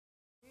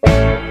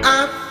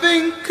I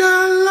think I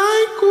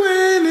like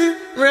when it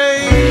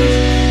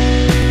rains.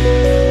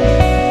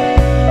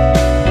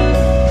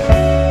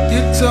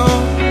 You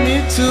told me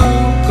to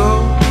go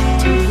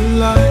to the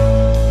light,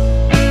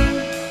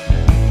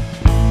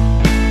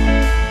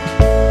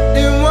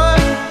 and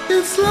what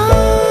it's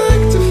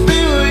like to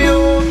feel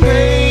your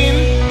pain.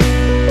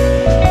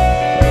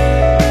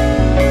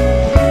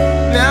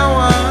 Now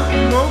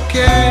I'm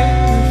okay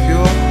if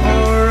you're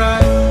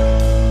alright.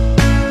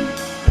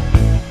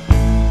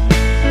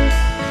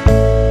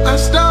 I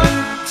start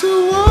to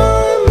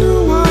wonder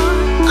why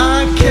I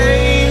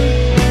came.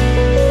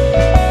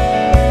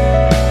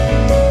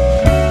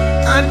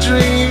 I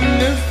dreamed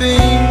the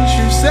things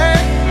you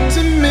said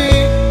to me.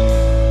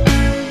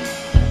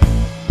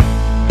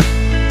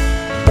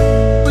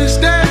 We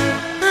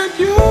stand at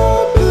your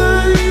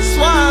place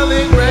while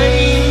it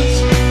rains.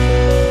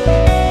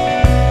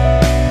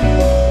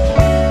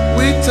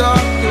 We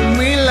talk and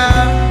we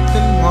laugh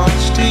and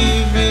watch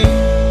TV.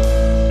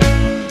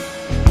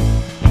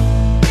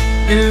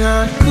 And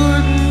I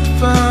couldn't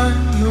find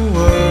the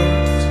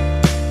words,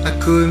 I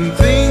couldn't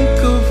think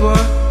of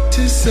what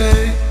to say.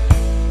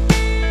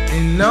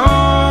 And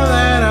all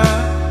that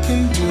I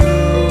can do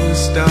is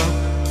stop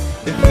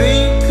and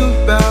think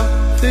about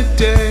the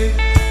day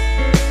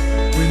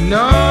when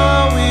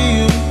all we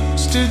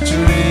used to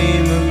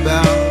dream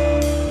about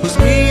was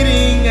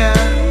meeting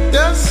at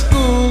the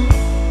school.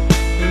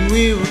 And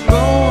we would go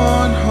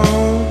on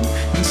home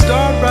and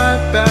start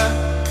right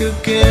back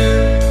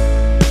again.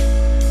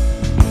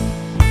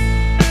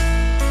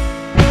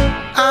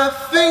 I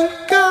think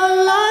I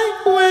like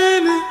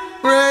when it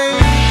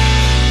rains.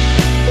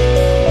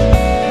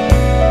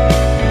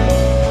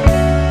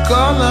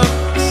 Call up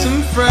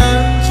some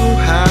friends, we'll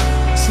have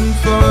some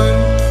fun.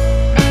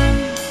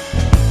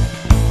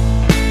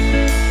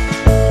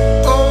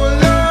 Oh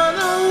Lord,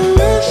 I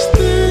wish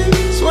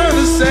things were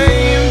the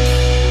same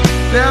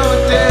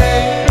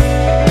nowadays.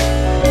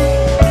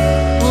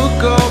 We'll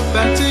go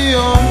back to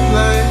your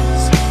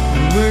place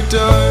when we're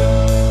done.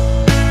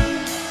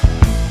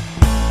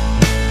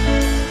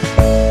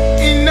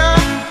 And I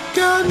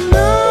got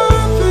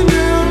nothing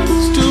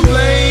else to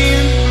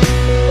blame.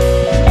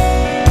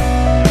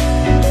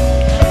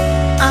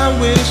 I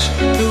wish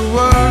the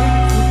world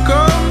would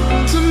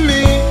come to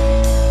me.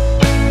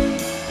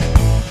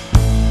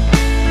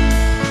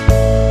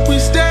 We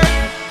stay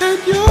at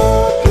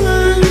your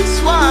place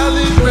while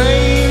it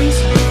rains.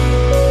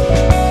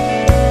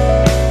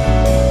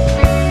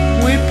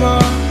 We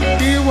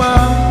party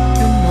while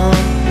your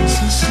mom's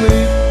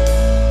asleep.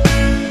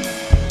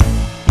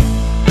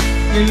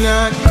 And I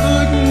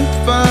couldn't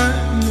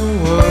find the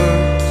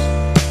words,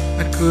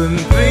 I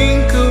couldn't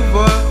think of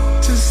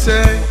what to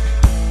say.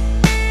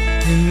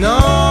 And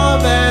all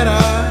that I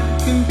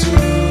can do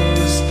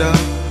is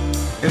stop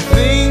and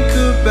think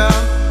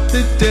about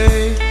the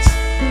days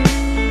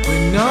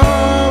when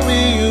all we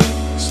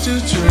used to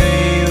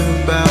dream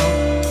about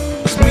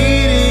was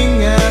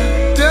meeting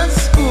at the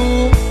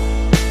school.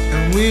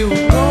 And we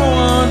would go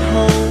on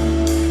home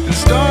and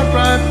start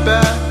right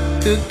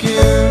back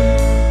again.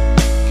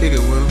 Kick it,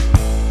 Will.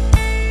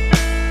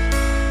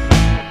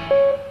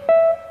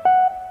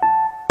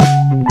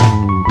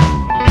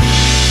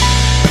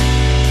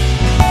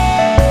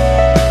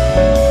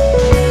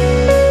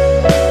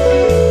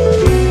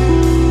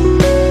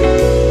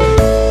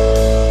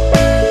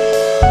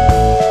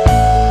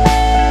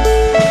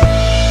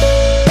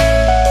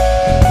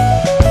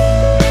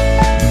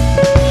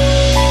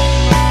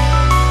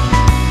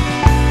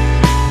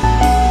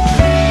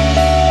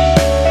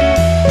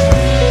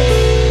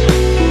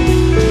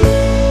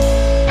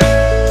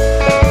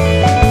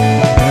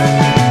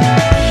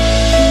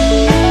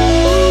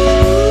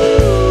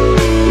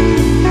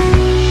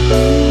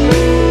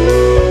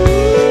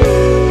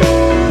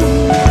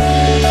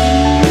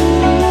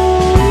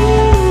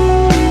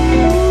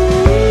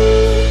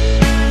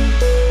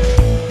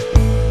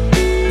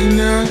 And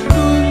I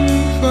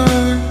couldn't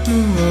find the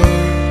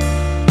words,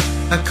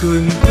 I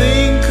couldn't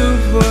think of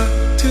what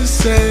to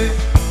say.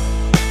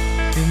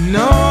 And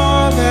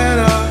all that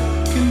I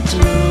can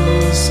do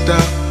is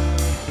stop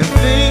and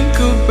think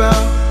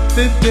about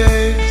the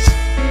days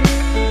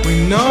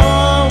when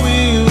all we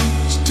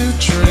used to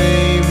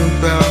dream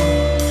about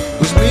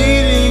was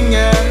meeting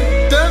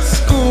at the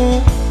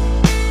school.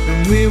 And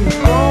we would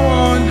go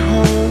on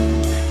home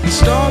and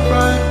start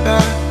right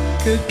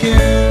back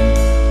again.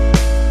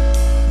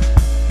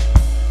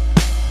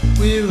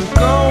 We would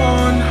go on